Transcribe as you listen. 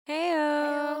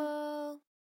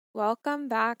Welcome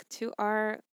back to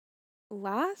our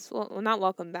not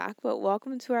welcome back, but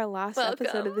welcome to our last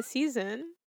episode Welcome. of the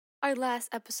season. Our last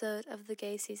episode of the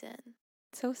gay season.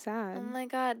 So sad. Oh my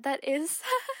god, that is sad.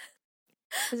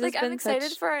 This Like, has I'm been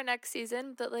excited for our next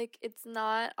season, but, like, it's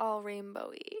not all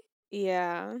rainbowy.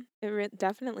 Yeah, it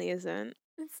definitely isn't.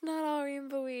 It's not all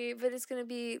rainbowy, but it's gonna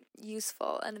be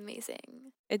useful and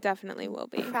amazing. It definitely will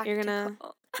be.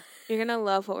 Practical. You're gonna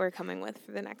love what we're coming with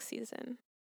for the next season.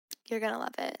 You're gonna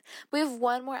love it. We have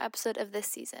one more episode of this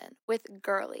season with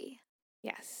Girly.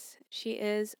 Yes, she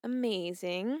is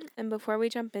amazing. And before we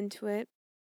jump into it,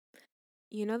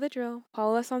 you know the drill.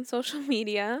 Follow us on social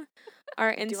media.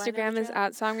 Our Do I know the Instagram is drill?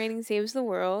 at Songwriting Saves the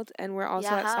World, and we're also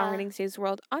at Yeah. Songwriting Saves the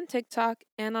World on TikTok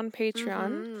and on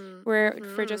Patreon, Mhm, where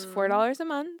for just mhm. $4 a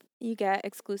month, you get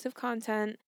exclusive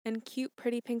content and cute,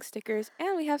 pretty pink stickers,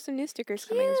 and we have some new stickers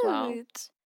coming as well. Cute.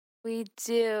 We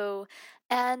do.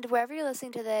 And wherever you're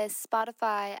listening to this,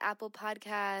 Spotify, Apple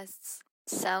Podcasts,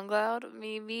 SoundCloud,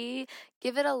 maybe,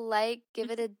 give it a like, give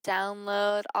it a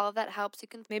download. All of that helps. You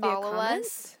can Maybe a follow comment?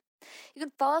 us. You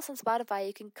can follow us on Spotify.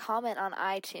 You can comment on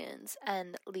iTunes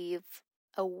and leave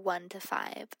a 1 to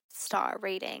 5 star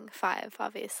rating. 5,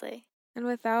 obviously. And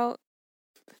without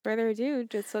further ado,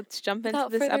 just let's jump into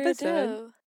Without this further episode.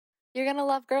 ado, you're going to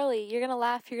love Girly. You're going to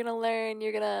laugh. You're going to learn.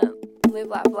 You're going to live,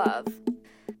 laugh, love.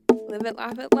 Live it,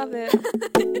 laugh it, love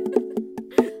it.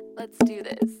 Let's do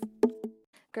this.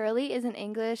 Girly is an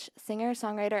English singer,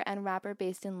 songwriter, and rapper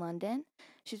based in London.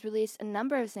 She's released a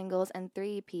number of singles and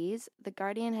 3 EPs. The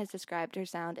Guardian has described her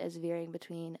sound as veering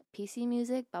between PC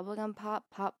music, bubblegum pop,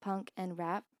 pop punk, and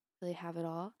rap. Really have it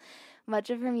all. Much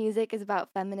of her music is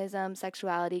about feminism,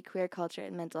 sexuality, queer culture,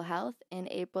 and mental health. In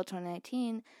April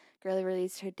 2019, Girly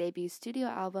released her debut studio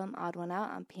album, Odd One Out,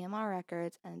 on PMR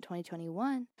Records, and in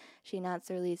 2021, she announced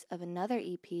the release of another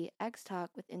EP, X Talk,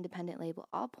 with independent label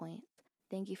All Point.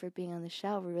 Thank you for being on the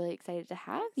show. We're really excited to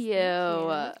have you.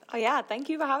 Oh yeah, thank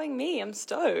you for having me. I'm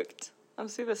stoked. I'm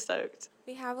super stoked.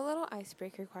 We have a little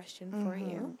icebreaker question for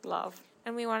you. Love.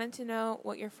 And we wanted to know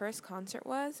what your first concert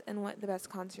was and what the best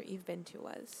concert you've been to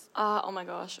was. Oh my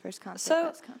gosh. First concert, So-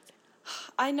 best concert.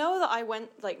 I know that I went,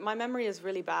 my memory is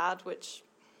really bad, which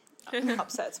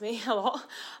upsets me a lot.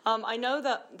 I know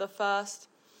that the first,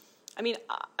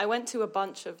 I went to a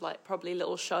bunch of, probably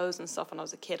little shows and stuff when I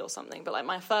was a kid or something, but,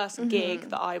 my first gig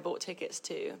that I bought tickets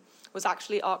to was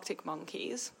actually Arctic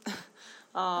Monkeys.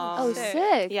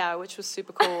 Sick. Yeah, which was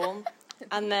super cool.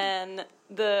 And then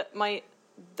the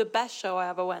best show I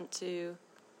ever went to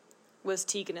was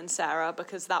Tegan and Sarah,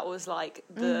 because that was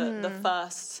the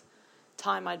first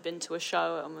time I'd been to a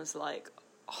show and was like,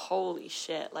 holy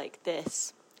shit,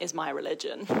 this is my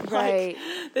religion. Right.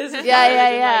 This is Yeah, my yeah,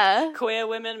 religion. yeah. Queer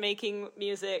women making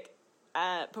music,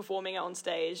 performing it on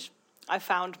stage. I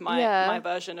found my Yeah.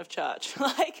 version of church.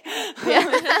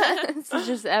 Yeah. It's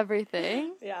just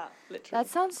everything. Yeah, literally. That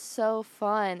sounds so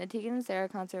fun. A Tegan and Sarah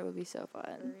concert would be so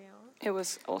fun. It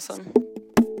was awesome.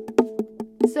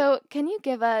 So, can you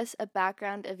give us a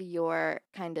background of your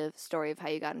kind of story of how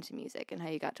you got into music and how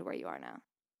you got to where you are now?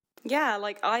 Yeah,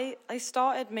 I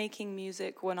started making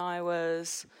music when I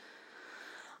was,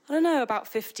 I don't know, about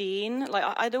 15.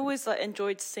 I'd always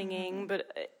enjoyed singing,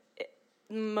 but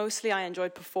mostly I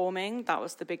enjoyed performing. That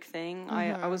was the big thing.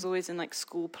 I was always in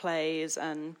school plays,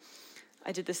 and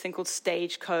I did this thing called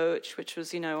Stagecoach, which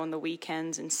was, on the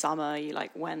weekends in summer, you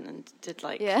went and did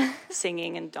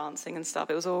singing and dancing and stuff.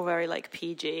 It was all very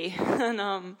PG. And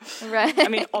Right. I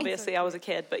mean, obviously I was a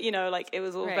kid, but it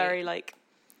was all Right. very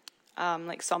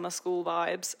summer school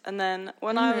vibes. And then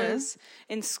when I was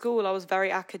in school, I was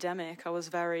very academic. I was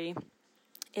very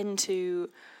into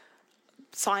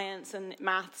science and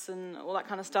maths and all that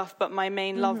kind of stuff. But my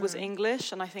main love was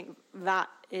English, and I think that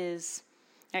is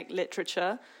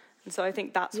literature. And so I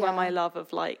think that's where my love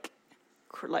of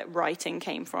writing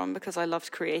came from, because I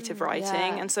loved creative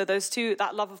writing. Yeah. And so those two,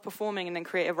 that love of performing and then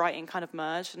creative writing, kind of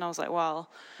merged. And I was like,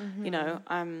 well,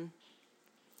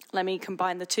 let me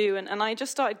combine the two. And I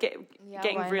just started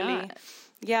getting why really,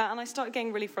 not? and I started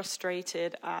getting really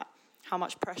frustrated at how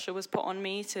much pressure was put on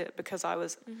me because I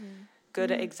was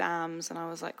good at exams and I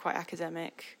was quite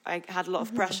academic. I had a lot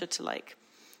of pressure to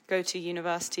go to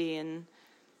university and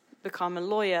become a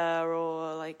lawyer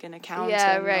or an accountant.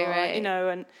 Yeah, right, or,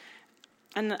 right.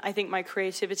 And I think my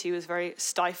creativity was very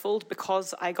stifled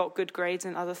because I got good grades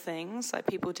in other things.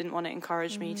 People didn't want to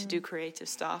encourage me to do creative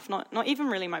stuff. Not even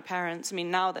really my parents. I mean,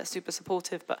 now they're super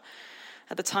supportive, but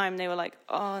at the time they were like,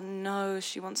 oh no,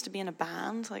 she wants to be in a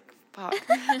band. Fuck.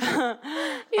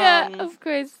 Yeah, of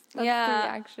course. That's the yeah.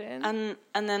 reaction.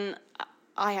 And then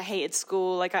I hated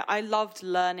school. Like I loved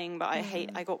learning, but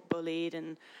I got bullied,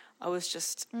 and I was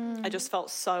just I just felt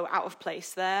so out of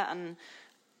place there. And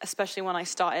especially when I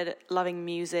started loving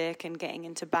music and getting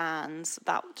into bands,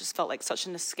 that just felt like such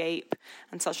an escape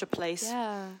and such a place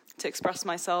to express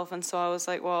myself. And so I was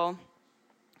like, well,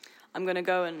 I'm going to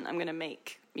go and I'm going to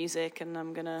make music, and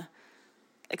I'm going to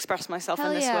express myself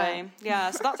in this way. Yeah,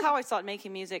 so that's how I started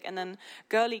making music. And then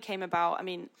Girly came about. I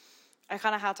mean, I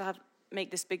kind of had to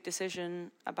make this big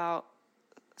decision about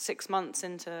 6 months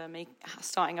into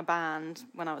starting a band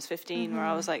when I was 15, where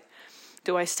I was like,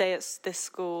 do I stay at this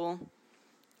school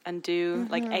and do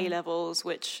like A-levels,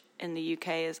 which in the UK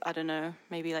is, I don't know,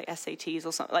 maybe like SATs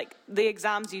or something, like the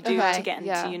exams you do to get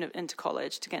into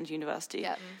college, to get into university.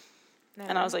 Yep.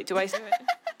 And I was like, do I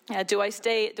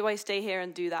stay here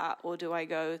and do that, or do I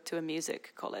go to a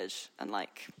music college and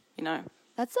like, you know,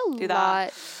 that's a do lot.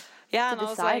 That? Yeah, and I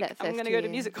was like, I'm going to go to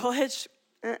music college.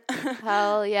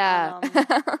 Hell yeah.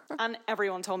 And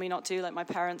everyone told me not to. Like my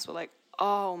parents were like,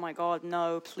 oh my God,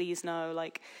 no, please no.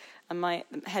 Like, and my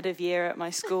head of year at my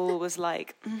school was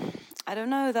like, I don't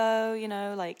know though, you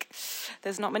know, like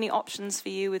there's not many options for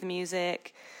you with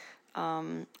music.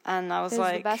 And I was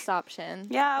like, the best option.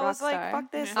 Yeah, I was like, fuck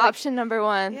this. Like, option number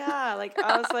one. Yeah, like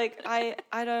I was like, I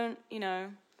don't, you know,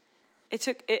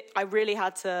 I really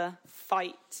had to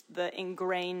fight the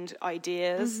ingrained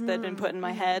ideas that had been put in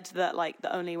my head that like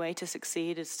the only way to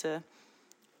succeed is to,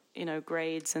 you know,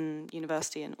 grades and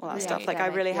university and all that stuff. Like I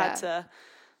really had to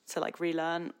like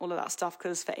relearn all of that stuff,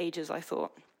 because for ages I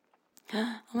thought,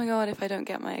 oh my God, if I don't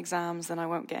get my exams, then I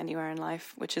won't get anywhere in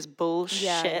life, which is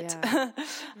bullshit.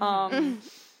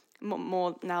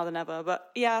 More now than ever. But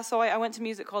yeah, so I went to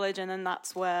music college, and then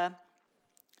that's where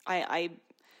I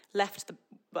left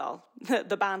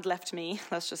the band left me,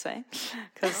 let's just say,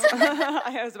 because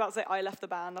I was about to say I left the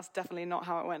band. That's definitely not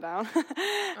how it went down.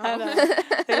 And,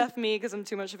 they left me because I'm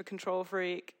too much of a control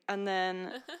freak. And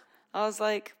then I was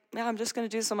like, yeah, I'm just going to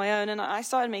do this on my own. And I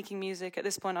started making music. At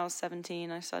this point, I was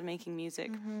 17. I started making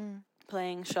music,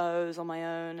 playing shows on my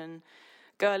own. And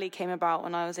Girly came about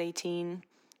when I was 18.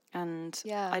 And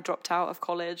I dropped out of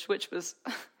college, which was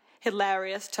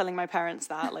hilarious, telling my parents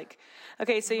that. Like,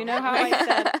 okay, so you know how I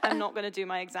said I'm not going to do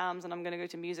my exams and I'm going to go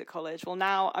to music college? Well,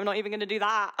 now I'm not even going to do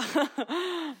that.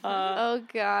 Oh,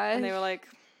 God. And they were like,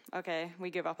 okay, we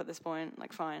give up at this point.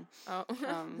 Like, fine. Oh,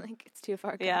 like it's too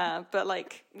far. Yeah, but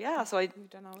like, yeah, so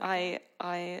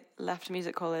I left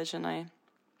music college and I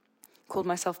called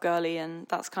myself Girly, and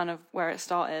that's kind of where it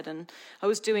started. And I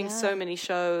was doing so many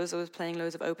shows. I was playing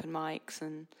loads of open mics,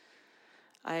 and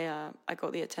I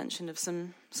got the attention of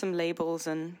some labels,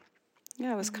 and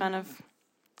yeah, it was kind of,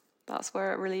 that's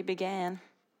where it really began.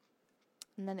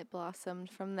 And then it blossomed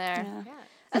from there. Yeah.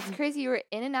 That's crazy. You were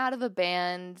in and out of a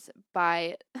band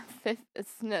by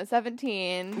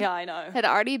 17. Yeah, I know. Had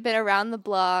already been around the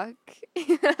block.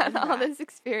 Had all this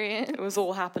experience. It was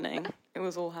all happening. It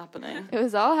was all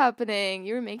happening.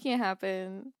 You were making it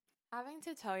happen. Having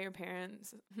to tell your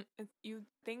parents, you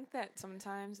think that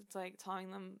sometimes it's like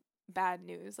telling them bad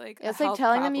news. Like it's like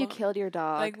telling them you killed your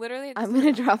dog. Like literally, I'm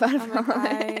going to drop out of college.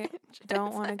 I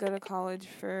don't want to go to college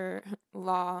for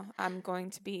law. I'm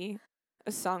going to be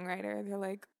a songwriter. They're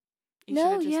like,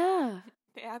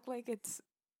 they act like it's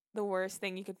the worst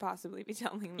thing you could possibly be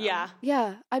telling them.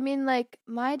 Yeah. I mean, like,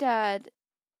 my dad,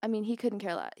 I mean, he couldn't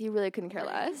care less. He really couldn't care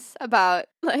less about,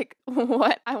 like,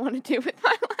 what I want to do with my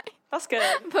life. That's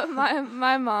good. But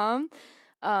my mom,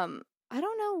 I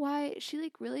don't know why, she,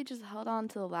 like, really just held on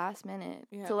to the last minute,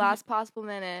 to the last possible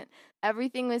minute.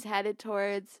 Everything was headed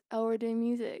towards, oh, we're doing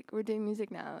music. We're doing music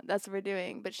now. That's what we're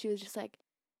doing. But she was just like,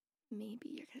 maybe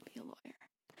you're going to be a lawyer.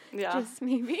 Yeah. Just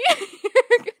maybe.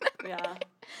 You're gonna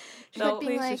She's like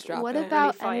being like, what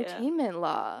about entertainment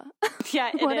law?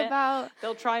 Yeah, what about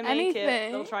they'll try and make anything?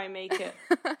 it. They'll try and make it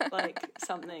like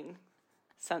something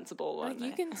sensible. Like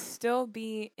you can still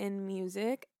be in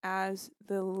music as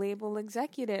the label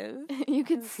executive. You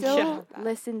could still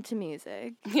listen to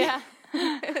music. Yeah.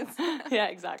 Yeah,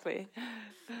 exactly.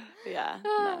 Yeah.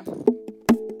 No.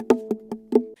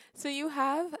 So you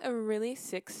have a really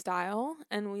sick style,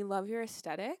 and we love your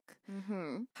aesthetic.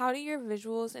 Mm-hmm. How do your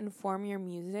visuals inform your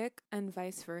music, and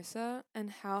vice versa? And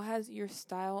how has your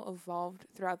style evolved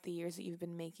throughout the years that you've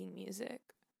been making music?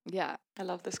 Yeah. I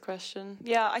love this question.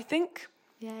 Yeah, I think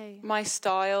my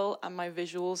style and my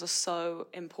visuals are so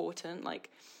important.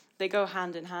 Like, they go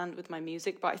hand in hand with my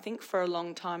music, but I think for a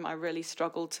long time I really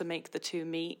struggled to make the two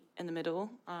meet in the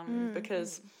middle,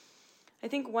 because I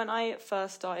think when I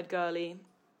first started Girly,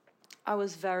 I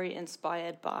was very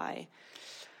inspired by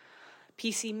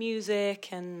PC music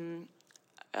and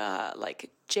like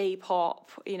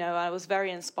J-pop. You know, I was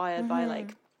very inspired by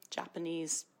like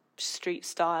Japanese street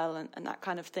style and that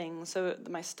kind of thing. So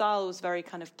my style was very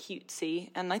kind of cutesy,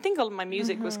 and I think all of my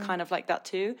music was kind of like that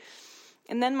too.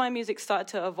 And then my music started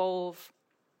to evolve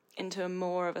into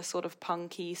more of a sort of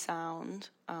punky sound.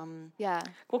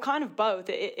 Well, kind of both.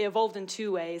 It evolved in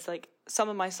two ways. Like some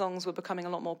of my songs were becoming a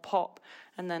lot more pop,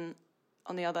 and then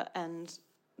on the other end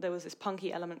there was this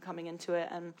punky element coming into it.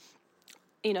 And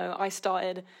you know, I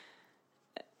started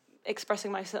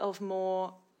expressing myself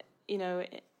more, you know,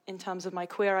 in terms of my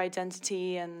queer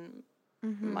identity, and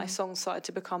my songs started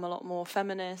to become a lot more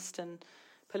feminist and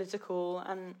political.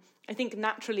 And I think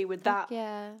naturally with that,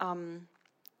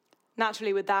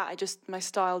 my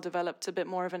style developed a bit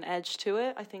more of an edge to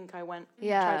it. I think I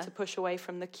tried to push away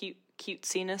from the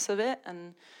cutesiness of it,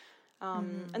 and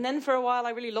then for a while I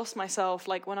really lost myself.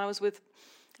 Like when I was with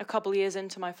a couple years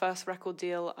into my first record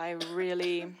deal, I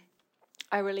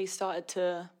really started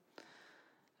to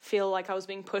feel like I was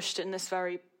being pushed in this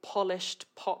very polished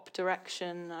pop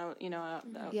direction.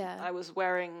 I was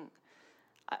wearing,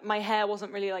 my hair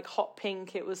wasn't really like hot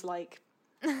pink. It was like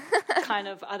kind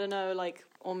of, I don't know, like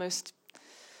almost,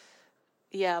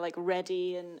 like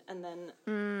ready, and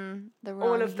then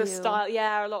all of the style.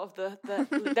 Yeah, a lot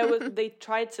of they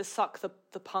tried to suck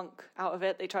the punk out of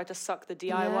it. They tried to suck the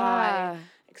DIY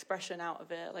expression out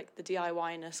of it. Like the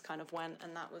DIY-ness kind of went,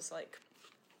 and that was like,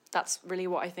 that's really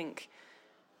what I think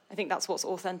that's what's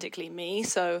authentically me.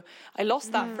 So I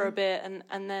lost that for a bit,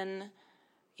 and then,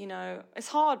 you know, it's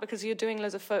hard because you're doing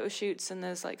loads of photo shoots and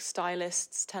there's like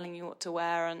stylists telling you what to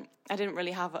wear, and I didn't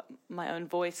really have my own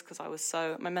voice because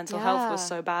my mental health was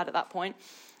so bad at that point.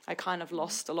 I kind of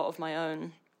lost a lot of my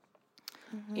own,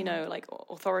 you know, like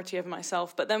authority over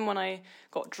myself. But then when I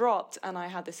got dropped and I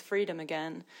had this freedom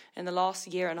again, in the last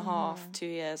year and a half, 2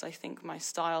 years, I think my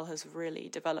style has really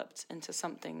developed into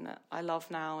something that I love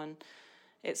now. And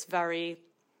it's very,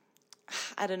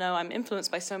 I don't know, I'm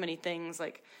influenced by so many things.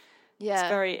 Like, it's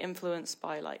very influenced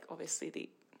by, like, obviously the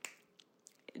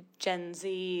Gen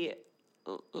Z,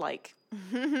 like,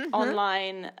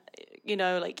 online, you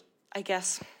know, like, I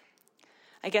guess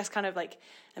kind of like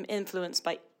I'm influenced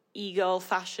by e-girl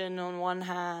fashion on one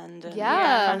hand, and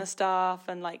that kind of stuff,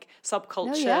 and like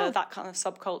subculture, that kind of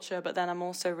subculture. But then I'm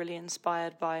also really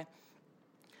inspired by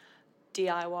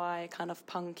DIY, kind of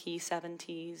punky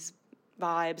 70s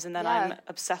vibes, and then I'm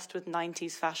obsessed with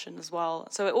 90s fashion as well.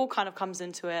 So it all kind of comes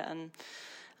into it,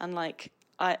 and like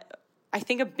I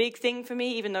think a big thing for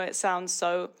me, even though it sounds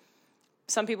so,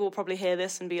 some people will probably hear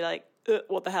this and be like,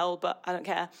 what the hell, but I don't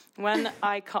care. When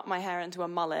I cut my hair into a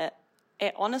mullet,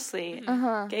 it honestly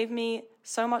gave me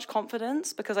so much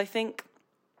confidence, because I think,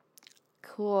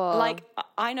 like,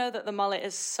 I know that the mullet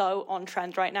is so on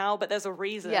trend right now, but there's a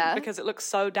reason, because it looks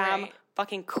so damn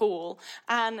fucking cool.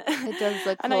 And it does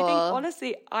look and cool. I think,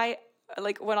 honestly, I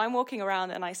like when I'm walking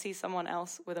around and I see someone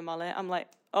else with a mullet, I'm like,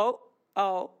 oh,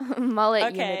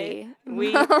 mullet okay,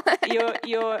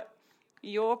 unity.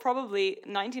 You're probably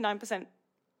 99%.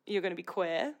 You're going to be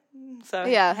queer, so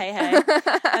hey.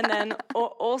 And then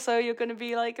also you're going to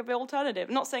be like a bit alternative.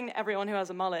 Not saying that everyone who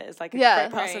has a mullet is like a great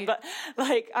person, but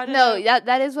like, I don't know. No,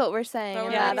 that is what we're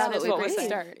saying. That is what we're saying.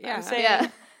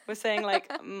 Start. We're saying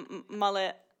like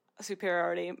mullet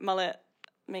superiority, mullet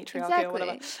matriarchy, or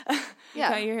whatever. You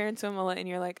cut your hair into a mullet and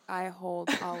you're like, I hold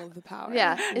all of the power.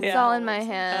 It's all in my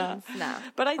hands now.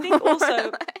 But I think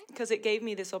also because it gave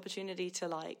me this opportunity to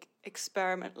like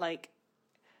experiment, like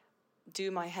do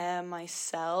my hair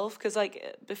myself, because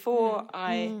like before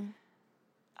I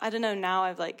don't know, now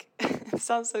I've like it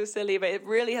sounds so silly, but it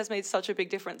really has made such a big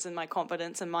difference in my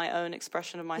confidence and my own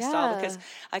expression of my style, because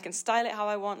I can style it how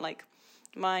I want. Like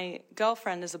my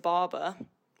girlfriend is a barber,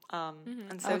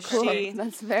 and so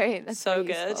that's very so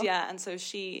good useful. And so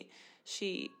she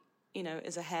you know,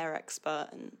 is a hair expert,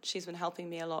 and she's been helping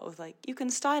me a lot with like, you can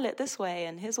style it this way,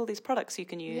 and here's all these products you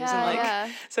can use. And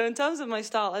like, so in terms of my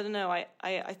style, I don't know,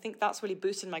 I think that's really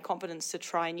boosted my confidence to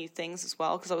try new things as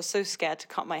well, because I was so scared to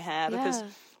cut my hair, because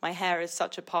my hair is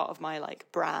such a part of my like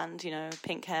brand, you know,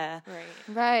 pink hair.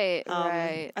 Right.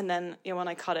 And then, you know, when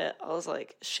I cut it, I was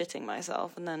like shitting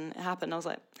myself, and then it happened. I was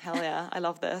like, hell yeah, I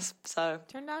love this. So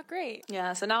turned out great.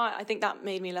 Yeah. So now I think that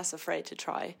made me less afraid to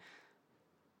try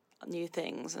new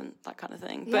things and that kind of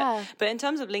thing. But in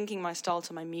terms of linking my style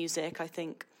to my music, I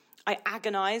think I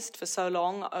agonized for so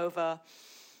long over,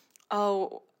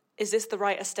 is this the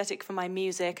right aesthetic for my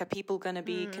music? Are people going to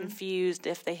be confused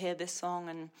if they hear this song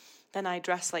and then I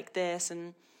dress like this?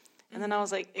 And then I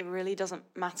was like, it really doesn't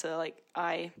matter. Like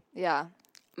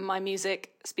my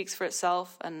music speaks for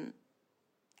itself, and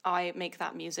I make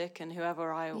that music, and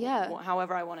however I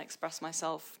want to express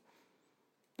myself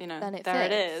you know, then there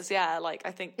it is. Yeah, like,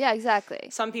 I think... Yeah, exactly.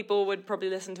 Some people would probably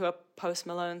listen to a Post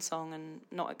Malone song and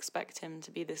not expect him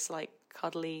to be this, like,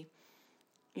 cuddly,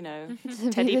 you know,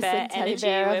 teddy bear energy.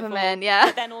 Of a man, yeah.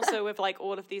 But then also with, like,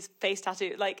 all of these face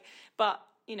tattoos, like, but,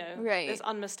 you know, it's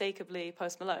unmistakably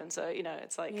Post Malone. So, you know,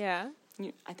 it's like... Yeah.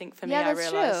 I think for me, I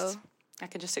realized I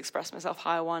can just express myself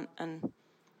how I want, and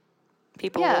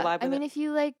people will vibe with it. I mean, if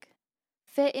you, like,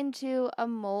 fit into a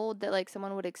mold that, like,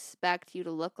 someone would expect you to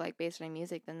look like based on your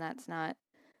music, then that's not,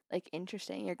 like,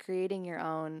 interesting. You're creating your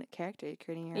own character. You're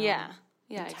creating your own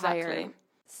entire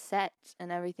set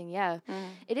and everything. Yeah.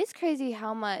 It is crazy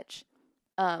how much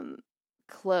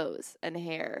clothes and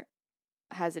hair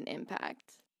has an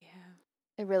impact. Yeah.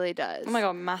 It really does. Oh my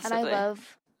God, massively. And I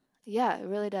love... Yeah, it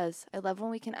really does. I love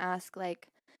when we can ask, like,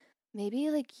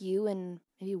 maybe, like, you and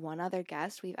maybe one other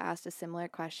guest we've asked a similar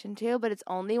question to, but it's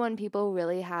only when people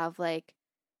really have, like,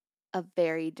 a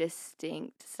very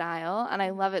distinct style. And I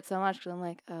love it so much because I'm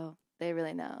like, oh, they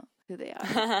really know who they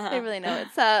are. They really know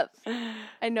what's up.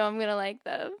 I know I'm going to like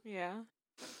them. Yeah.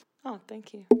 Oh,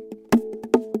 thank you.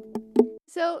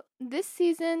 So this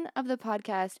season of the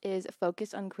podcast is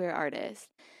focused on queer artists.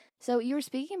 So you were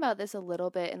speaking about this a little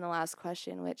bit in the last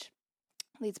question, which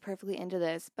leads perfectly into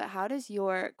this, but how does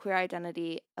your queer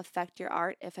identity affect your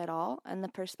art, if at all, and the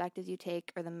perspectives you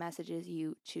take or the messages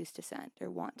you choose to send or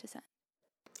want to send?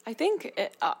 I think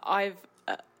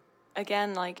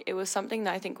again, like, it was something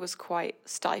that I think was quite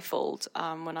stifled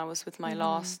when I was with my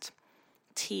last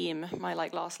team, my,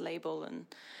 like, last label,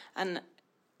 and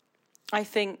I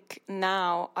think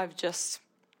now I've just,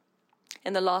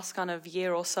 in the last kind of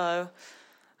year or so,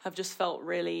 I've just felt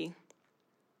really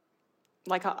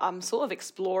like I'm sort of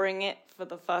exploring it for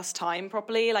the first time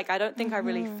properly. Like, I don't think I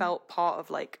really felt part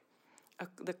of, like,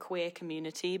 the queer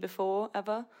community before,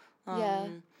 ever.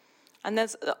 And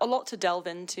there's a lot to delve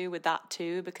into with that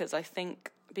too, because I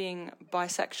think being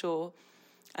bisexual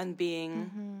and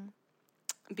being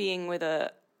with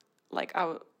a, like,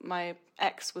 my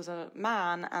ex was a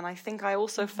man, and I think I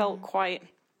also felt quite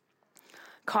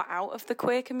cut out of the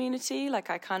queer community. Like,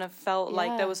 I kind of felt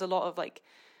like there was a lot of, like,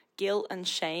 guilt and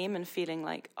shame and feeling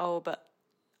like, oh, but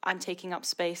I'm taking up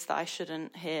space that I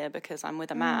shouldn't here because I'm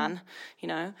with a man, you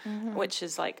know, which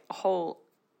is, like, a whole...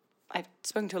 I've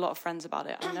spoken to a lot of friends about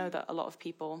it. I know that a lot of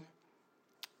people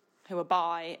who are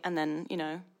bi, and then, you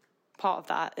know, part of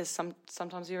that is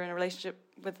sometimes you're in a relationship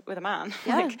with a man.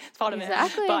 Yeah, like, it's part of it.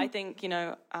 But I think, you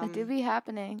know... it do be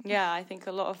happening. Yeah, I think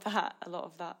a lot of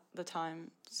that, the times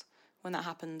when that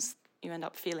happens, you end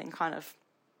up feeling kind of,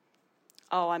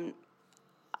 oh, I'm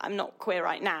not queer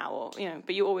right now, or, you know,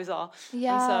 but you always are.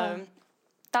 Yeah. And so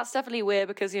that's definitely weird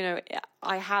because, you know,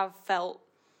 I have felt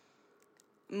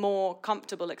more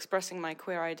comfortable expressing my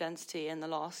queer identity in the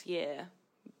last year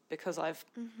because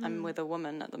I'm with a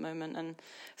woman at the moment. And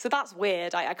so that's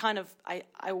weird. I kind of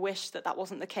wish that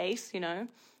wasn't the case, you know.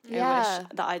 Yeah. I wish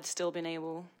that I'd still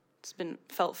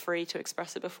felt free to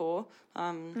express it before.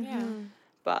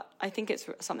 But I think it's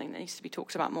something that needs to be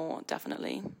talked about more,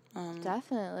 definitely.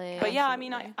 Definitely. But yeah, I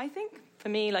mean, I think for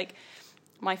me, like,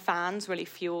 my fans really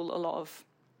fuel a lot of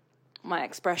my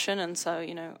expression. And so,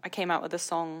 you know, I came out with a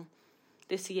song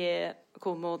this year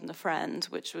called More Than a Friend,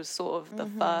 which was sort of the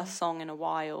first song in a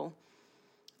while,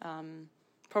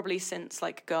 probably since,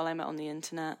 like, Girl I Met on the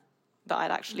Internet, that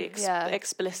I'd actually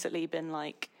explicitly been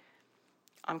like,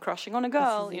 I'm crushing on a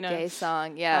girl, this is you know. Gay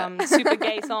song, yeah. Super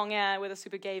gay song, yeah, with a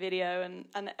super gay video,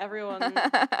 and everyone,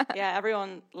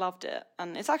 everyone loved it.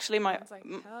 And it's actually I was like,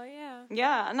 hell yeah.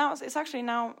 Yeah, and now it's actually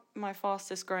now my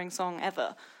fastest growing song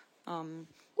ever.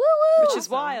 Which is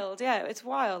wild. Yeah, it's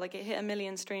wild. Like, it hit 1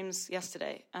 million streams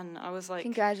yesterday, and I was like,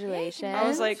 congratulations. I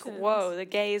was like, whoa, the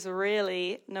gays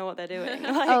really know what they're doing.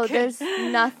 Like, oh, there's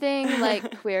nothing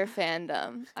like queer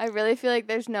fandom. I really feel like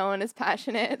there's no one as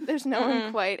passionate. There's no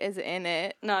one quite as in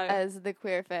it as the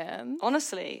queer fans.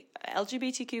 Honestly,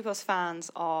 LGBTQ plus fans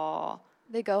are...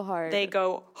 They go hard. They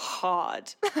go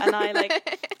hard. And I,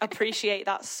 like, appreciate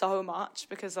that so much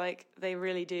because, like, they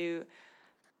really do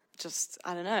just,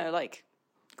 I don't know, like...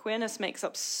 Queerness makes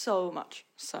up so much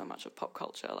of pop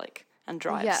culture, like, and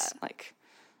drives, like,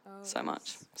 so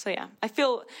much. So, yeah, I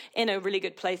feel in a really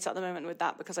good place at the moment with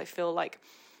that because I feel like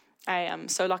I am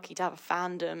so lucky to have a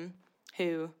fandom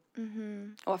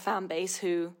or a fan base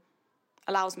who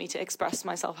allows me to express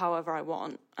myself however I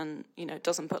want and, you know,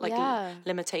 doesn't put, like,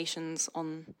 limitations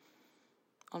on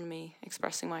me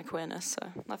expressing my queerness. So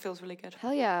that feels really good.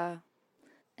 Hell yeah.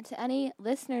 And to any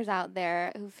listeners out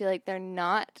there who feel like they're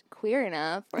not queer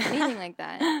enough or anything like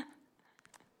that,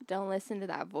 don't listen to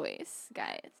that voice,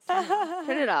 guys.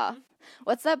 Turn it off.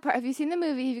 What's that part? Have you seen the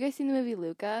movie? Have you guys seen the movie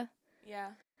Luca? Yeah.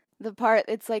 The part,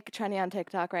 it's like trending on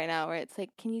TikTok right now where it's like,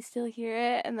 can you still hear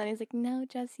it? And then he's like, no,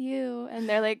 just you. And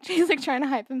they're like, he's like trying to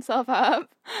hype himself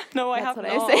up. No, I have not.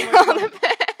 That's what I say all the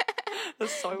time.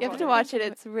 That's so funny. You have to watch it.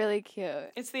 It's really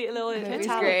cute. It's the little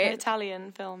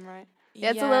Italian film, right?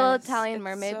 Yeah, it's a little Italian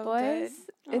mermaid so boys.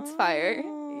 Good. It's fire.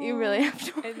 You really have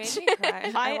to watch it. Made me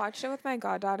cry. I watched it with my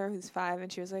goddaughter who's 5,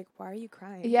 and she was like, why are you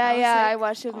crying? Yeah, I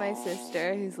watched it with my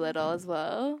sister who's little as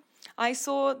well. I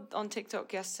saw on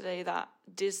TikTok yesterday that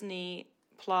Disney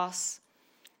Plus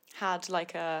had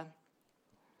like a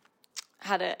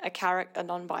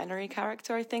non-binary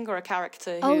character, I think, or a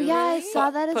character who I saw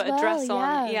that as well. Put a dress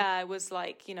on. Yeah, it was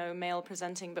like, male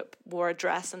presenting but wore a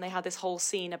dress, and they had this whole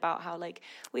scene about how like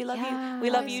we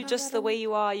love you just the way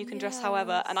you are. You can dress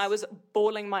however. And I was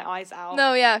bawling my eyes out.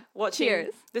 No, yeah. Watching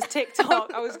this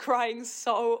TikTok, I was crying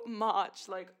so much.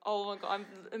 Like, oh my god, I'm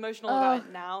emotional about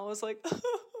it now. I was like,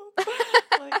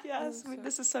 like yes,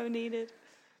 this is so needed.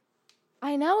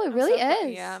 I know, it really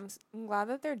is. Yeah, I'm glad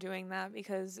that they're doing that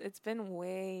because it's been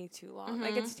way too long.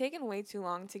 Like, it's taken way too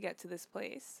long to get to this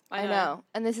place. I know.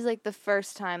 And this is, like, the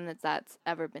first time that's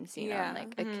ever been seen on,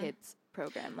 like, a kids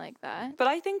program like that. But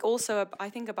I think also, I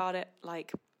think about it,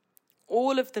 like,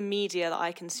 all of the media that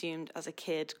I consumed as a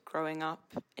kid growing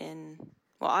up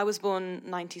I was born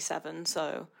 97,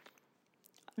 so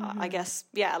I guess,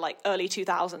 like, early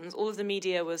 2000s. All of the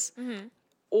media was...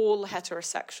 all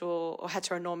heterosexual or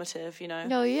heteronormative,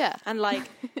 Oh, yeah. And like,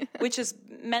 which has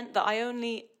meant that I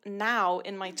only now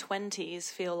in my 20s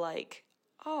feel like,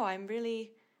 oh, I'm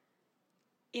really,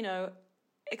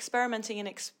 experimenting and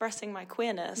expressing my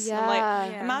queerness. Yeah. And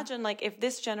I'm like, imagine like if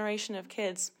this generation of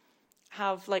kids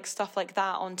have like stuff like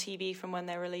that on TV from when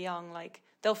they're really young, like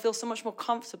they'll feel so much more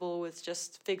comfortable with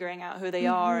just figuring out who they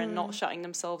are and not shutting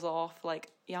themselves off like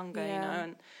younger,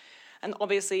 and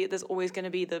obviously there's always going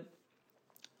to be the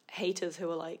haters who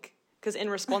are like, because in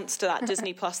response to that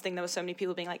Disney Plus thing, there were so many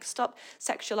people being like, stop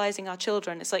sexualizing our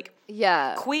children. It's like,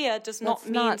 queer does not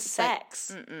mean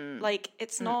sex. Like,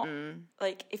 it's not,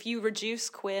 like, if you reduce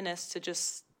queerness to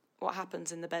just what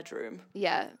happens in the bedroom.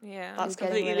 Yeah. That's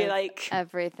completely like...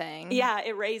 everything. Yeah,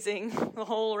 erasing the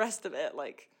whole rest of it.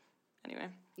 Like, anyway.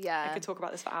 Yeah. I could talk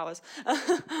about this for hours.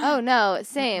 Oh, no,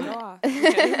 same.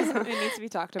 It needs to be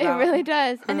talked about. It really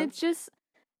does. And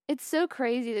it's so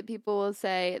crazy that people will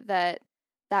say that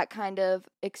kind of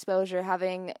exposure,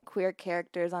 having queer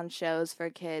characters on shows for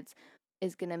kids,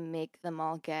 is going to make them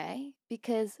all gay.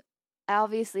 Because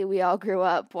obviously we all grew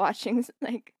up watching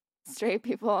like straight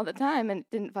people all the time and it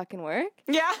didn't fucking work.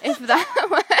 Yeah. If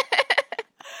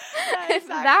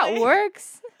that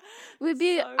works,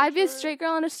 I'd be a straight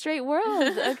girl in a straight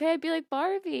world. Okay, I'd be like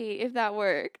Barbie if that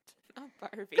worked. Oh,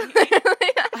 Barbie.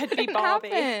 I'd be Barbie.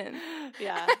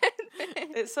 Yeah.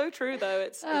 It's so true though.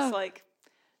 It's like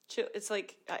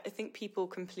I think people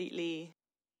completely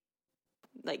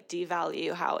like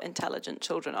devalue how intelligent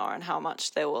children are and how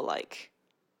much they will like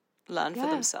learn for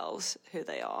themselves who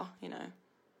they are,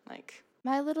 like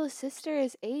my little sister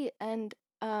is 8 and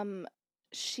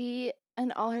she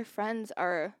and all her friends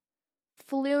are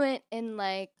fluent in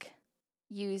like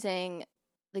using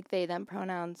like they them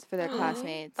pronouns for their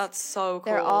classmates. That's so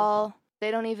cool. They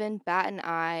don't even bat an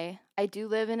eye. I do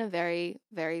live in a very,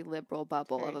 very liberal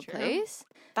bubble of a place.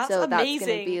 That's so amazing.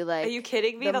 That's gonna be like, are you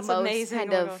kidding me? That's amazing.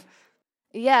 Kind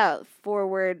of,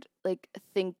 forward like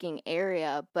thinking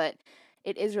area, but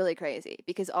it is really crazy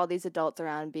because all these adults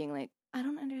around being like, I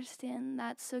don't understand.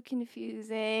 That's so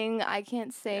confusing. I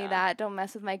can't say that. Don't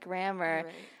mess with my grammar.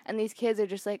 Right. And these kids are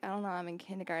just like, I don't know. I'm in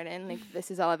kindergarten. Like, this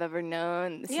is all I've ever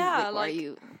known. This is like,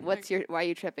 why are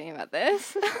you tripping about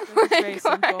this? It's very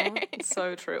simple. It's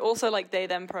so true. Also, like they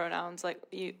them pronouns. Like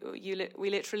we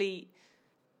literally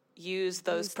use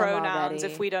those pronouns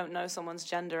if we don't know someone's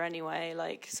gender anyway.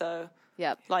 Like so.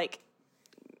 Yep. Like.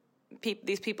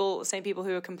 These people, same people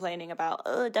who are complaining about,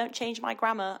 don't change my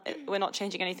grammar. We're not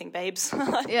changing anything, babes.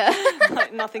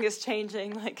 Like, nothing is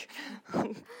changing. Like,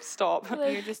 stop.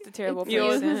 You're just a terrible person.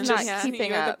 You're not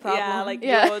keeping up. The problem. Yeah, like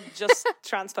you're just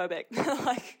transphobic.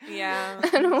 Like,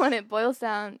 and when it boils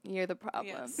down, you're the problem.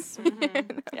 Yes.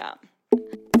 Yeah.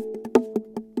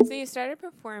 So you started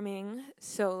performing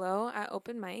solo at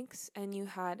open mics, and you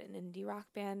had an indie rock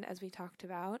band, as we talked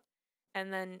about.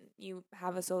 And then you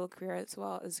have a solo career as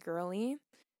well as Girly.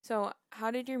 So how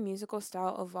did your musical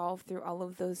style evolve through all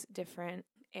of those different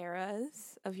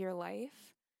eras of your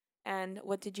life? And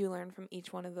what did you learn from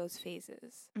each one of those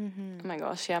phases? Mm-hmm. Oh my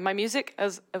gosh, yeah. My music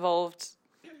has evolved.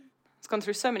 It's gone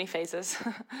through so many phases,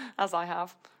 as I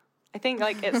have. I think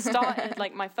like it started,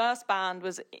 like my first band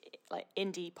was like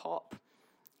indie pop.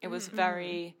 It was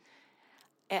very,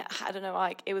 I don't know,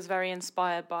 like it was very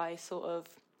inspired by sort of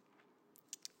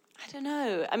I don't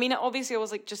know. I mean, obviously I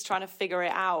was like just trying to figure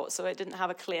it out, so it didn't have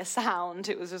a clear sound.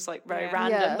 It was just like very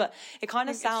random, but it kind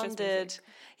of sounded,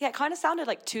 it kind of sounded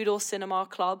like Two Door Cinema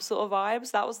Club sort of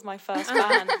vibes. That was my first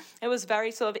band. It was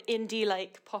very sort of indie,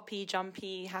 like poppy,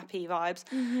 jumpy, happy vibes.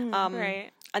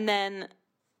 Right. And then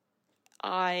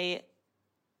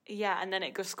and then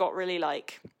it just got really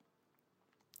like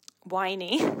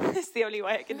whiny. It's the only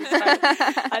way I can describe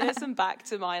it. I listened back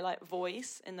to my like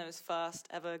voice in those first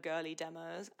ever girly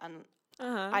demos, and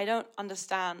I don't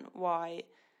understand why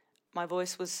my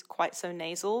voice was quite so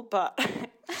nasal, but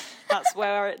that's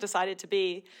where it decided to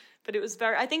be. But it was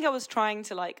I think I was trying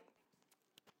to like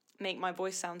make my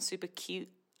voice sound super cute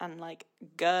and like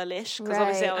girlish, because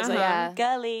obviously I was like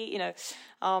girly, you know.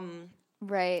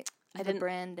 Right. The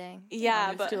branding.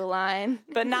 Yeah, but to align.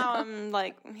 But now I'm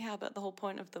like, but the whole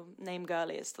point of the name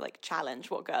girly is to like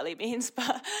challenge what girly means.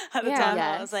 But at the time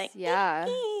I was like,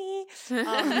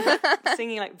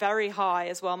 singing like very high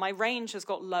as well. My range has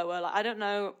got lower. Like I don't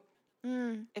know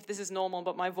if this is normal,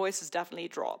 but my voice has definitely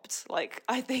dropped. Like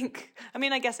I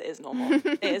guess it is normal.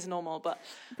 It is normal, but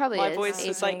probably my voice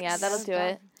is like that'll do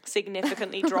it.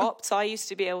 Significantly dropped. So I used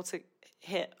to be able to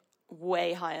hit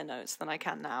way higher notes than I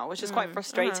can now, which is quite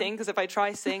frustrating, because if I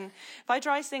try sing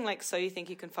like So You Think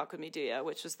You Can Fuck With Me, Do Ya,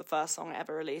 which was the first song I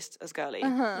ever released as girly,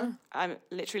 I'm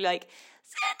literally like,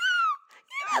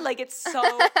 like it's so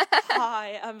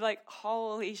high. I'm like,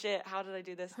 holy shit, how did I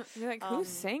do this? You're like, who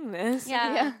sang this?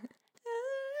 Yeah.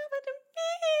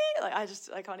 Like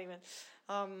I can't even.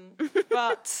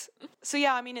 But so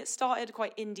yeah, I mean, it started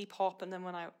quite indie pop, and then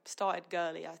when I started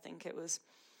girly, I think it was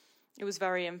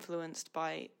very influenced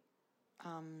by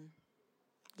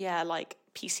like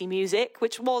PC music,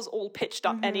 which was all pitched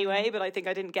up anyway, but I think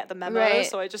I didn't get the memo,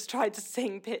 so I just tried to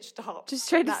sing pitched up. Just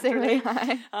tried to sing really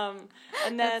high.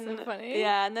 And then that's so funny.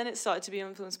 Yeah, and then it started to be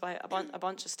influenced by a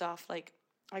bunch of stuff. Like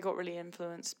I got really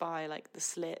influenced by like the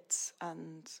Slits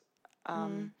and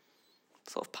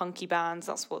sort of punky bands.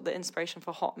 That's what the inspiration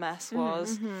for Hot Mess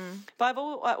was. But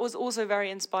I was also very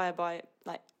inspired by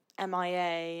like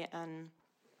MIA and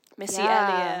Missy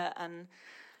Elliott and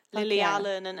Lily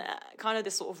Allen, and kind of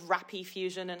this sort of rappy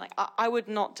fusion. And like I would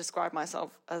not describe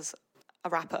myself as a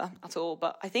rapper at all,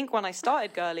 but I think when I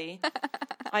started girly,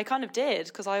 I kind of did,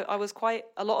 because I was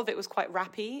a lot of it was quite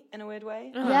rappy in a weird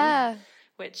way.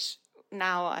 Which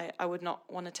now I would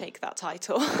not want to take that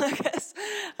title. I guess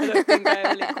I don't think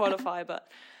I really qualify,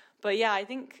 but yeah, I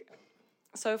think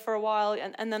so for a while,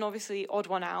 and then obviously Odd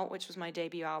One Out, which was my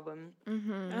debut album,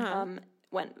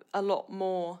 went a lot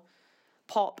more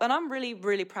pop, and I'm really,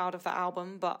 really proud of that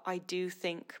album. But I do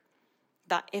think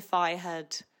that if I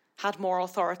had more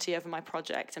authority over my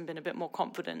project and been a bit more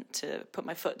confident to put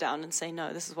my foot down and say,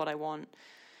 no, this is what I want,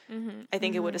 I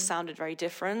think it would have sounded very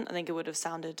different. I think it would have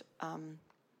sounded,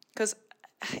 because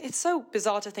it's so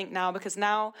bizarre to think now, because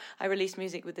now I released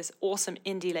music with this awesome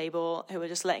indie label who are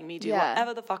just letting me do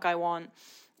whatever the fuck I want,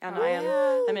 and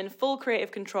I'm in full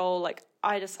creative control. Like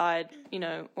I decide,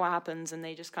 what happens, and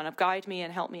they just kind of guide me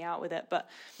and help me out with it. But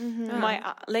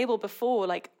my label before,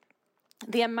 like,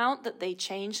 the amount that they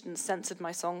changed and censored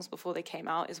my songs before they came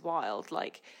out is wild.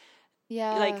 Like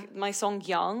my song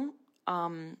Young,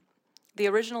 the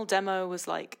original demo was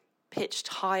like pitched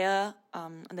higher,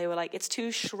 and they were like, it's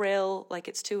too shrill, like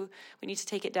we need to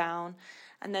take it down.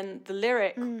 And then the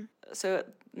lyric, so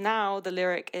now the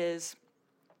lyric is,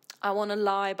 I want to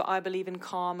lie, but I believe in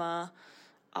karma.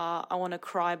 I want to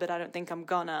cry, but I don't think I'm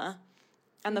gonna.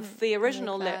 And the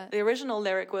original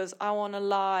lyric was, I want to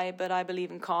lie, but I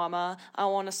believe in karma. I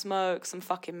want to smoke some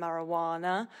fucking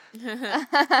marijuana.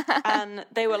 And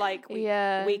they were like,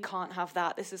 we can't have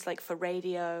that. This is like for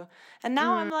radio. And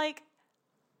now I'm like,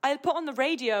 I put on the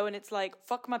radio and it's like,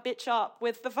 fuck my bitch up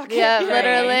with the fucking... Yeah,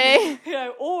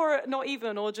 literally. Or not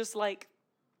even, or just like,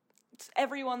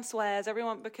 everyone swears,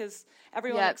 because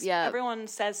everyone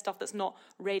says stuff that's not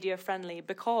radio friendly,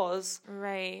 because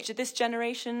this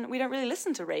generation, we don't really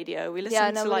listen to radio. We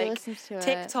listen to like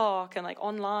TikTok and like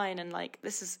online, and like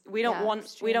we don't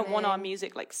want our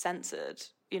music like censored,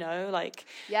 like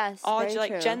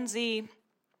Gen Z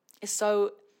is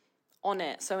so on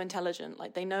it, so intelligent,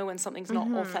 like they know when something's not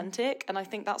authentic. And I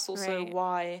think that's also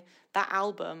why that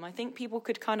album, I think people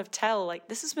could kind of tell, like,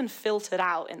 this has been filtered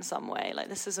out in some way, like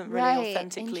this isn't really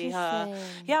authentically her.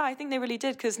 Yeah, I think they really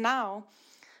did, because now,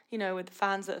 with the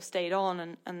fans that have stayed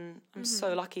on, and I'm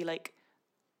so lucky, like,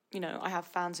 I have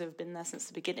fans who have been there since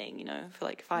the beginning, for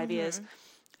like 5 years,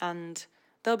 and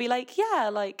they'll be like, yeah,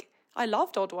 like, I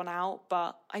loved Odd One Out,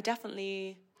 but I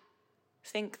definitely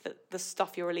think that the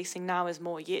stuff you're releasing now is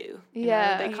more you.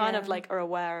 Yeah. They kind of like are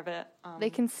aware of it. They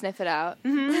can sniff it out.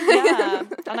 Yeah.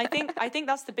 And I think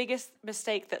that's the biggest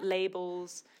mistake that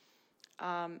labels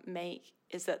make,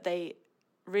 is that they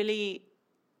really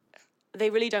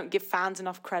don't give fans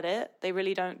enough credit. They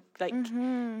really don't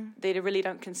they really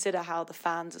don't consider how the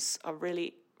fans are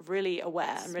really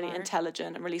aware and really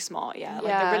intelligent and really smart. Like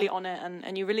they're really on it,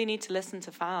 and you really need to listen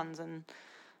to fans, and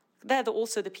they're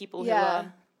also the people who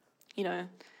are,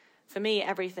 for me,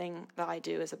 everything that I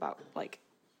do is about like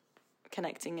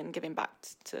connecting and giving back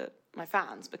to my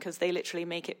fans, because they literally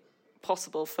make it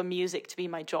possible for music to be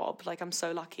my job. Like, I'm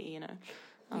so lucky, and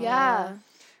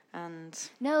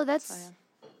no,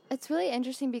 it's really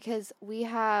interesting, because we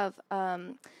have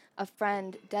a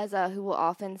friend, Deza, who will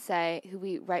often say, who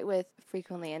we write with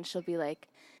frequently, and she'll be like,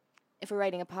 if we're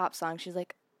writing a pop song, she's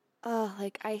like, oh,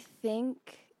 like, I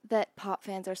think that pop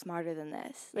fans are smarter than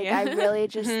this. Like, I really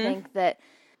just think that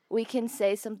we can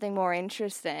say something more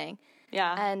interesting.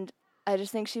 Yeah. And I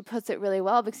just think she puts it really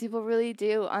well, because people really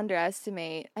do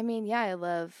underestimate. I mean, I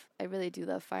really do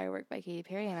love Firework by Katy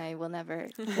Perry, and I will never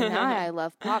deny I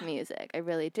love pop music. I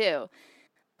really do.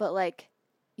 But, like,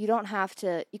 you don't have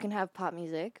to, you can have pop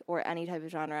music or any type of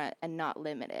genre and not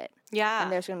limit it. Yeah.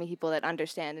 And there's going to be people that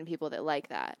understand and people that like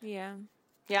that. Yeah.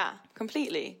 Yeah,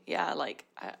 completely. Yeah, like,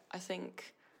 I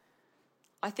think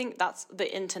that's,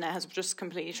 the internet has just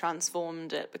completely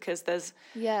transformed it, because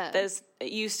it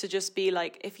used to just be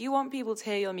like, if you want people to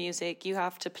hear your music, you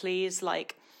have to please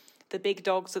like the big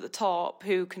dogs at the top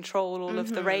who control all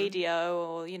of the radio,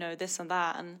 or this and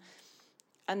that,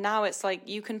 and now it's like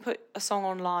you can put a song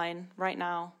online right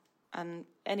now and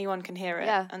anyone can hear it.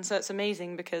 And so it's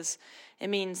amazing, because it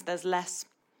means there's less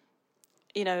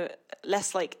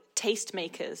like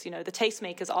tastemakers. The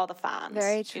tastemakers are the fans.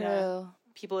 Very true.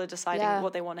 People are deciding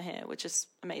what they want to hear, which is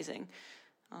amazing.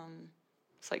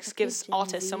 It's like, gives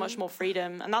artists so much more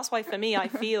freedom. And that's why, for me, I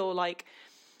feel like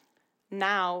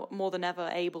now more than ever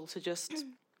able to just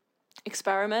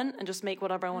experiment and just make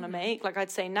whatever I want to make. Like,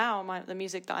 I'd say now the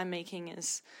music that I'm making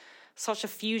is such a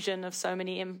fusion of so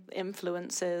many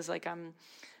influences. Like, I'm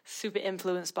super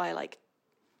influenced by, like,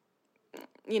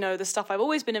 the stuff I've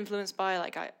always been influenced by.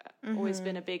 Like, I've always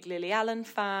been a big Lily Allen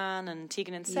fan, and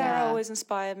Tegan and Sara always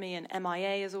inspired me, and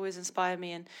MIA has always inspired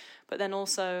me. But then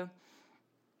also,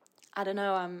 I don't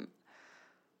know,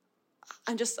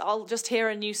 I'll just hear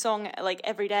a new song like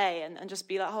every day, and just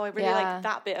be like, oh, I really like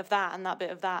that bit of that and that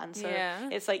bit of that. And so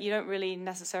it's like, you don't really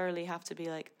necessarily have to be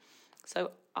like,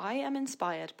 so I am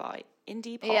inspired by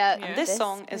indie pop, and this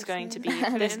song is going to be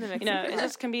this. It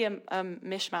just can be a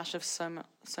mishmash of so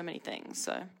many things.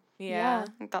 So I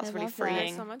think that's really freeing.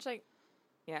 There's so much like,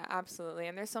 absolutely,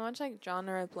 and there's so much like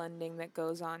genre blending that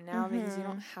goes on now, because you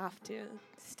don't have to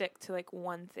stick to like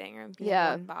one thing or be in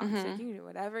one box. Like, you can do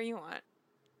whatever you want.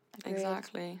 Agreed.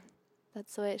 Exactly.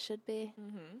 That's the way it should be.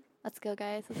 Let's go,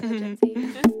 guys. Let's go, Gen Z.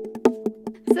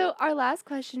 So our last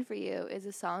question for you is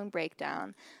a song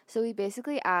breakdown. So we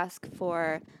basically ask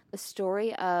for a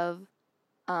story of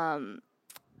a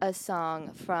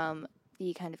song, from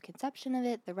the kind of conception of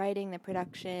it, the writing, the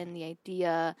production, the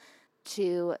idea,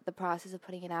 to the process of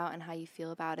putting it out and how you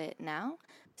feel about it now.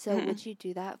 So would you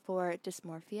do that for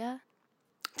Dysmorphia?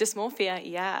 Dysmorphia,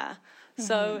 yeah.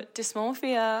 So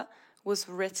Dysmorphia was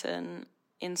written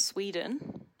in Sweden,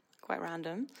 quite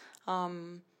random.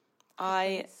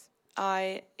 It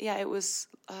was,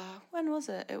 when was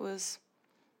it? It was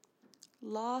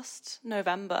last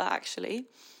November, actually.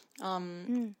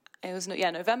 It was,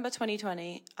 November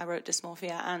 2020, I wrote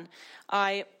Dysmorphia, and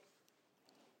I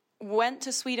went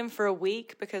to Sweden for a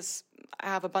week because I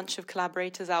have a bunch of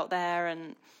collaborators out there,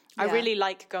 and I really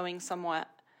like going somewhere,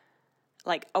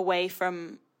 like, away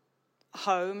from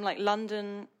home, like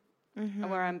London,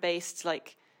 where I'm based,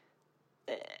 like,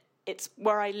 it's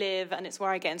where I live and it's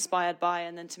where I get inspired by,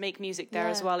 and then to make music there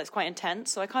as well, it's quite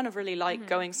intense. So I kind of really like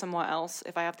going somewhere else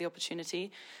if I have the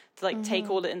opportunity to, like, take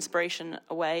all the inspiration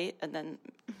away and then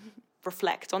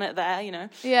reflect on it there, be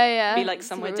like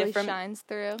somewhere really different. Shines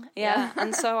through.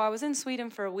 And so I was in Sweden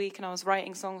for a week, and I was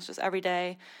writing songs just every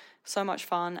day. So much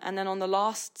fun. And then on the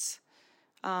last,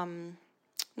 on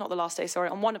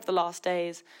one of the last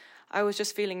days, I was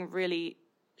just feeling really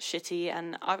shitty,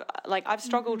 and I've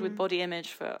struggled with body image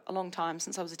for a long time,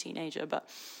 since I was a teenager, but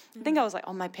I think I was like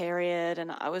on my period,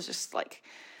 and I was just like,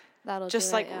 right. And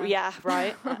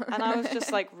I was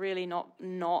just like really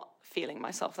not feeling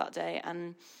myself that day,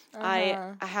 and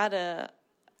I had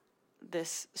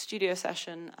this studio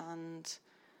session, and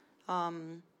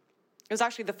it was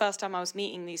actually the first time I was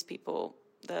meeting these people,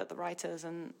 the writers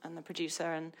and the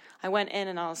producer, and I went in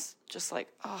and I was just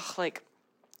like,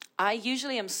 I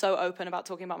usually am so open about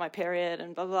talking about my period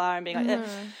and blah, blah, blah, and being like,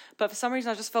 but for some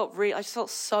reason I just felt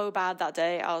so bad that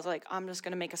day. I was like, I'm just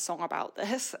going to make a song about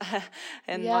this.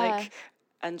 And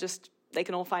and just, they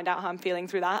can all find out how I'm feeling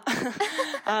through that.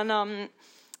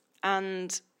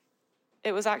 And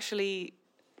it was actually,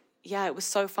 it was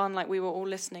so fun. Like, we were all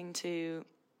listening to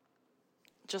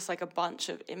just like a bunch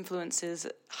of influences.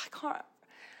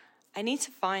 I need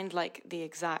to find like the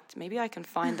exact, maybe I can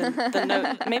find the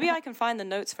note. Maybe I can find the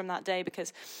notes from that day,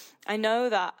 because I know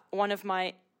that one of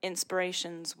my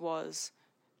inspirations was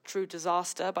True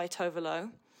Disaster by Tove Lo.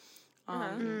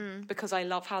 Because I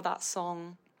love how that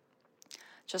song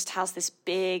just has this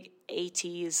big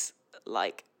 80s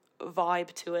like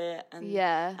vibe to it.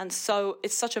 And so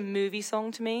it's such a movie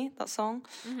song to me, that song.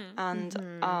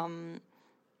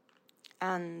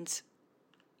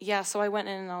 So I went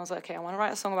in and I was like, okay, I want to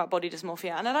write a song about body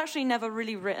dysmorphia. And I'd actually never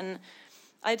really written,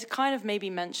 I'd kind of maybe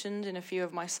mentioned in a few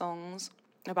of my songs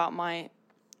about my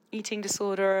eating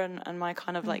disorder and my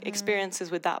kind of like experiences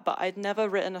with that, but I'd never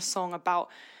written a song about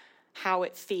how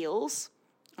it feels.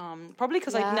 Probably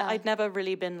because I'd never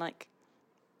really been like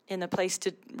in a place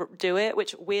to do it,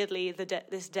 which weirdly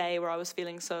this day where I was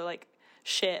feeling so like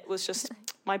shit was just,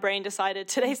 my brain decided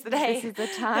today's the day. This is the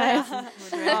time.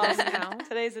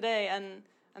 Today's the day.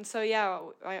 And so,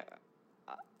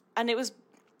 and it was,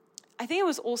 I think it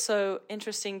was also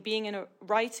interesting being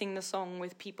writing the song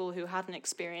with people who hadn't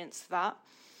experienced that.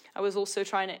 I was also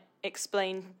trying to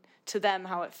explain to them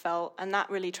how it felt, and that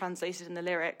really translated in the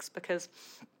lyrics, because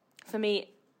for me,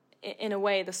 in a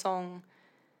way, the song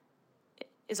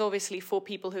is obviously for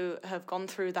people who have gone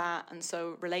through that and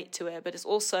so relate to it, but it's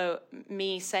also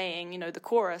me saying, the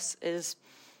chorus is,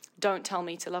 don't tell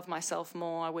me to love myself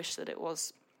more, I wish that it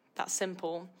was that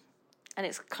simple. And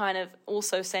it's kind of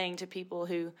also saying to people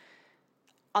who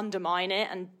undermine it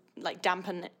and like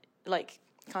dampen it, like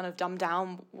kind of dumb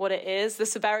down what it is, the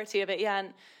severity of it.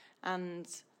 And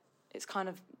it's kind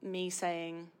of me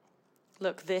saying,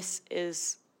 look, this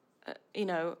is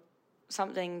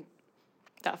something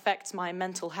that affects my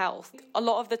mental health. A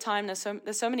lot of the time there's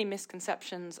so many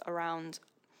misconceptions around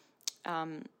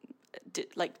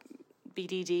like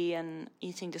BDD and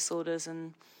eating disorders,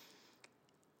 and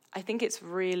I think it's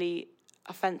really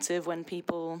offensive when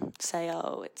people say,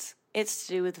 oh, it's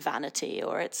to do with vanity,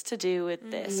 or it's to do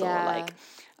with this, or like,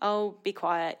 oh, be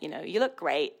quiet, you look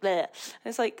great. Bleh. And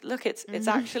it's like, look, it's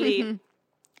actually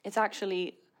it's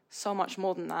actually so much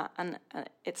more than that, and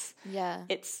it's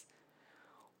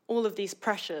all of these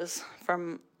pressures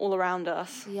from all around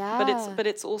us. But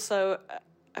it's also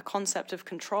a concept of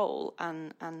control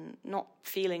and not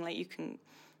feeling like you can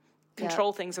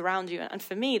control things around you. And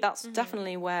for me, that's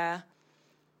definitely where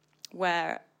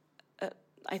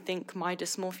I think my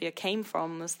dysmorphia came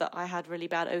from, was that I had really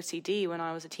bad OCD when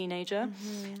I was a teenager,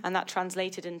 and that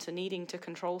translated into needing to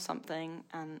control something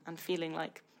and feeling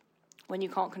like when you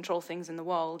can't control things in the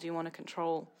world, you want to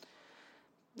control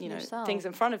yourself. Things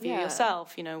in front of you,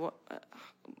 yourself,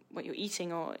 what you're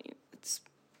eating, or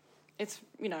it's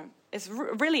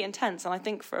really intense. And I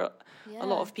think for a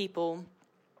lot of people,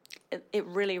 it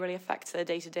really, really affects their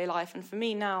day-to-day life. And for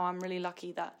me now, I'm really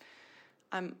lucky that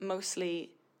I'm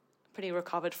mostly pretty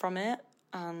recovered from it.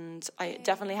 And I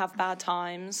definitely have bad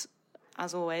times,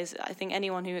 as always. I think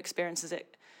anyone who experiences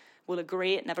it will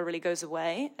agree. It never really goes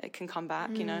away. It can come back,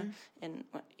 and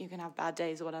you can have bad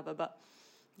days or whatever. But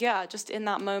yeah, just in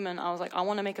that moment, I was like, I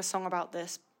want to make a song about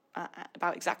this,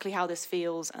 about exactly how this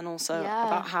feels, and also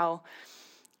about how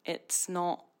it's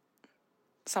not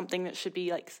something that should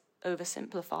be like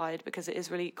oversimplified, because it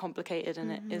is really complicated,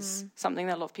 and it is something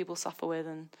that a lot of people suffer with,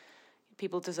 and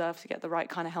people deserve to get the right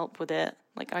kind of help with it.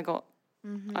 Like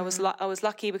I was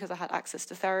lucky because I had access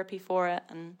to therapy for it,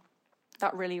 and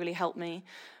that really, really helped me.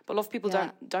 But a lot of people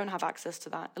don't have access to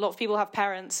that. A lot of people have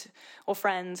parents or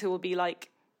friends who will be like,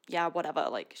 yeah, whatever,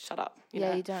 like, shut up. You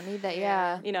know? You don't need that,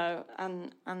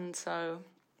 and so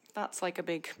that's like a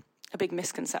big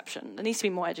misconception. There needs to be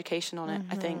more education on it,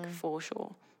 I think, for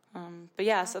sure. But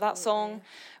yeah, so that song,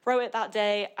 wrote it that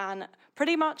day, and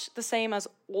pretty much the same as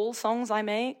all songs I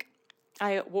make,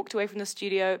 I walked away from the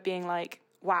studio being like,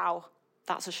 wow,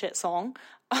 that's a shit song.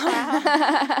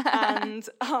 and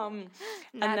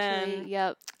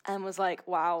was like,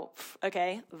 wow,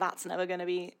 okay, that's never going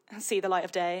to see the light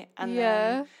of day. And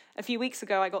then a few weeks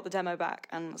ago, I got the demo back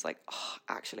and was like, oh,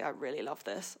 actually, I really love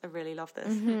this.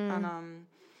 And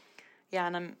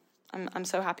and I'm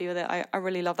so happy with it. I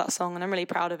really love that song, and I'm really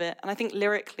proud of it. And I think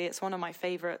lyrically, it's one of my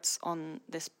favorites on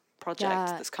this project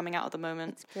that's coming out at the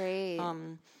moment. It's great.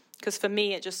 Because for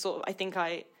me, it just sort of, I think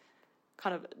I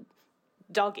kind of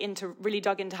really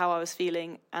dug into how I was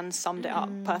feeling and summed it up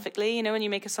perfectly. You know, when you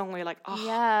make a song where you're like,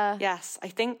 oh, yes, I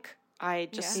think I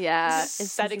just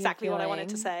said exactly what I wanted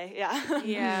to say. Yeah.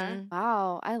 Yeah.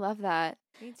 Wow, I love that.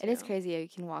 It is crazy how you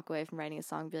can walk away from writing a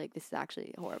song and be like, this is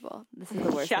actually horrible. This is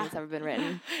the worst thing that's ever been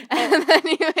written. And then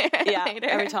you hear it later.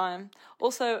 Every time.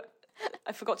 Also,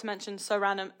 I forgot to mention, so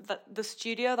random, that the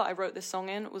studio that I wrote this song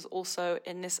in was also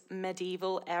in this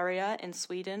medieval area in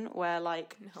Sweden where,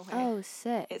 like... No way. Oh,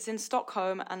 sick. It's in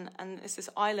Stockholm, and it's this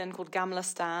island called Gamla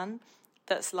Stan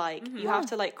that's, like, you have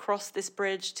to, like, cross this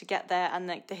bridge to get there, and,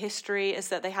 like, the history is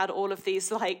that they had all of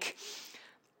these, like,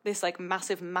 this, like,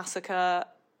 massive massacre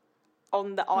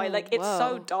on the island. Like, it's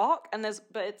so dark, and it's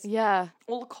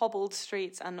all cobbled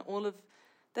streets and all of...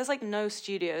 There's, like, no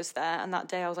studios there. And that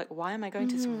day I was like, why am I going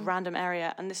to this random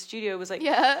area? And this studio was, like,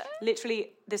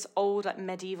 literally this old, like,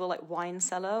 medieval, like, wine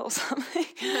cellar or something.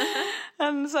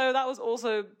 And so that was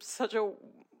also such a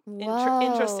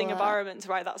interesting environment to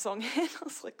write that song in. I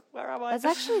was like, where am I? That's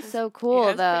actually so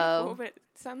cool, though. Cool, but it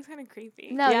sounds kind of creepy.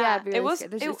 No, it was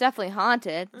definitely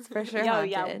haunted. It's for sure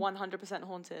haunted. Yeah, 100%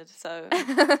 haunted. So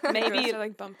maybe ghosts are,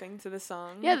 like, bumping to the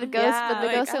song. Yeah, the ghosts, but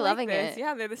the ghosts are loving it.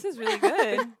 Yeah, this is really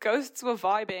good. The ghosts were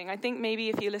vibing. I think maybe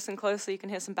if you listen closely, you can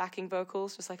hear some backing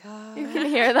vocals, just like, You can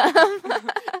hear them.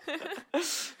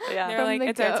 Yeah, they're like,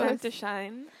 it's our time to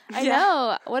shine. I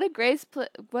know. What a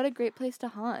great place to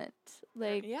haunt.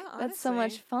 Like, that's so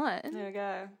much fun. There we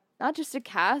go. Not just a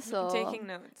castle. Taking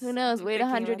notes. Who knows? Wait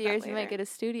 100 years, you might get a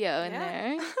studio in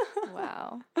there.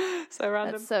 Wow. So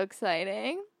random. That's so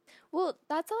exciting. Well,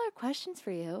 that's all our questions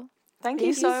for you. Thank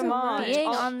you so much for being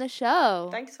on the show.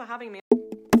 Thanks for having me.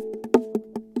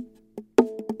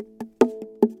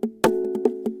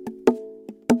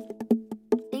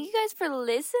 Thank you guys for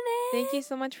listening. Thank you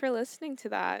so much for listening to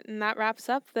that. And that wraps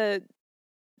up the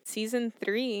season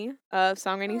 3 of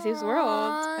Songwriting Saves the World.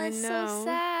 I know. So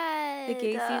sad. The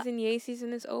gay season, yay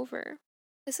season is over.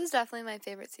 This was definitely my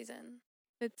favorite season.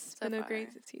 It's been a great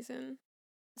season.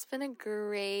 It's been a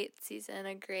great season,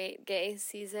 a great gay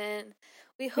season.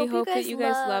 We hope that you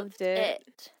guys loved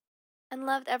it. And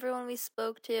loved everyone we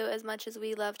spoke to as much as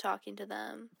we loved talking to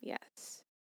them. Yes.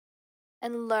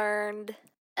 And learned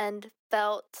and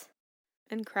felt.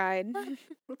 And cried.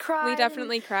 Cried. We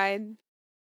definitely cried.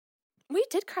 We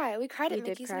did cry. We cried at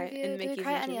Mickey's interview. Did we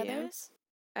cry at any others?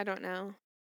 I don't know.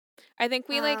 I think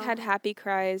we had happy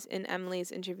cries in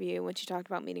Emily's interview when she talked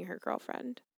about meeting her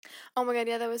girlfriend. Oh my god,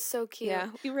 yeah, that was so cute. Yeah,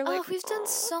 we were like, we've done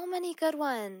so many good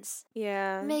ones.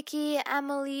 Yeah. Mickey,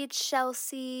 Emily,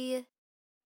 Chelsea.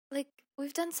 Like,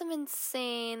 we've done some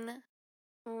insane,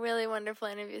 really wonderful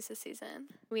interviews this season.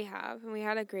 We have, and we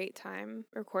had a great time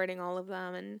recording all of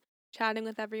them and chatting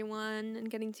with everyone and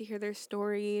getting to hear their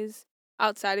stories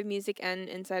outside of music and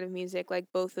inside of music, like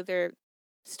both of their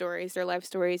stories, their life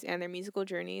stories and their musical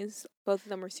journeys. Both of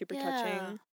them were super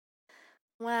touching.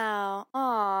 Wow.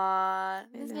 Aww.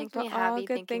 This makes me happy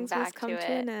good thinking things back must come to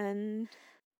it. an end.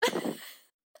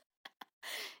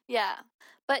 Yeah.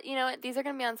 But you know what? These are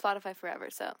going to be on Spotify forever,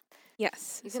 so.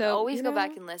 Yes. You can always go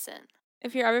back and listen.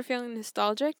 If you're ever feeling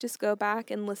nostalgic, just go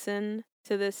back and listen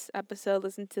to this episode,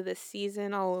 listen to this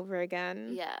season all over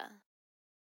again. Yeah.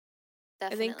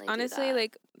 Definitely. I think, honestly,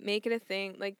 like, make it a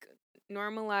thing. Like,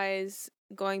 normalize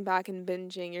going back and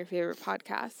binging your favorite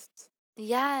podcasts.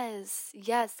 Yes,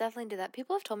 definitely do that.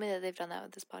 People have told me that they've done that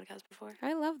with this podcast before.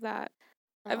 I love that.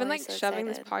 I've been like shoving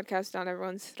this podcast down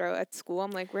everyone's throat at school.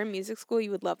 I'm like, we're in music school.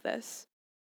 You would love this.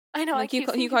 I know. Like, you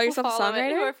call yourself a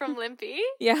songwriter? Who are from Limpy?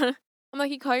 Yeah. I'm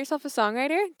like, you call yourself a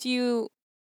songwriter? Do you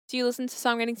listen to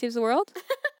Songwriting Saves the World?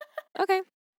 Okay,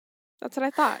 that's what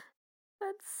I thought.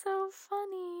 That's so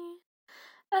funny.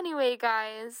 Anyway,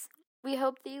 guys, we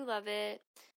hope that you love it.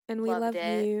 And we love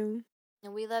you.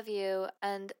 And we love you.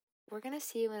 And we're going to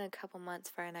see you in a couple months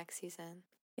for our next season.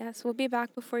 Yes, we'll be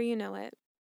back before you know it.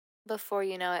 Before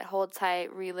you know it, hold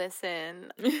tight,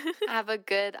 re-listen. Have a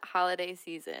good holiday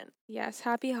season. Yes,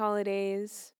 happy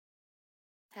holidays.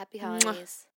 Happy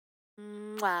holidays.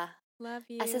 Mwah. Love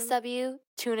you. SSW,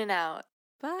 tuning out.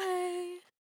 Bye.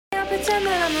 I pretend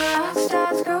that I'm a rock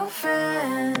star's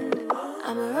girlfriend.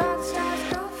 I'm a rock star's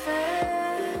girlfriend.